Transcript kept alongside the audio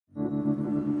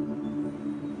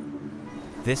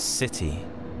This city,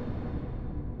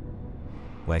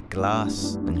 where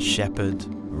glass and shepherd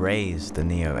raise the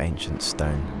neo-ancient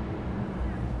stone.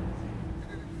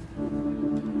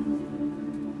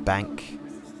 Bank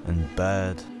and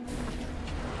bird,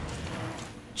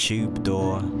 tube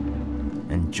door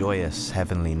and joyous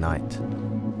heavenly night.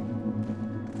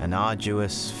 An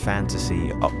arduous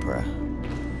fantasy opera.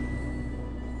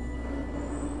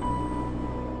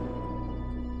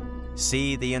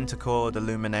 See the intercored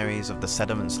luminaries of the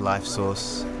sediment's life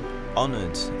source,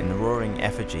 honoured in roaring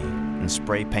effigy and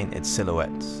spray-painted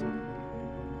silhouettes.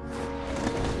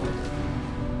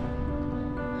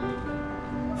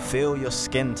 Feel your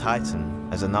skin tighten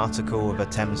as an article of a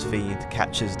Thames feed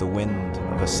catches the wind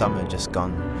of a summer just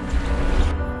gone.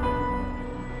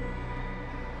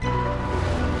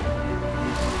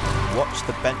 Watch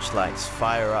the bench lights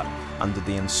fire up under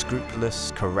the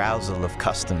unscrupulous carousal of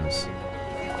customs.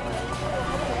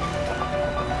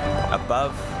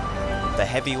 Above, the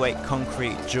heavyweight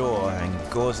concrete jaw and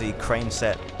gauzy crane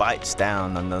set bites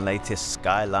down on the latest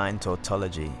skyline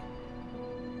tautology.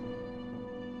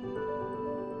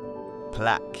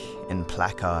 Plaque in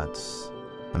placards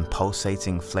and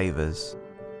pulsating flavors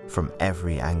from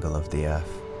every angle of the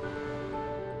earth.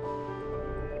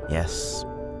 Yes,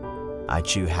 I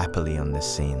chew happily on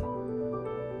this scene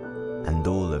and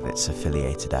all of its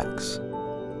affiliated acts.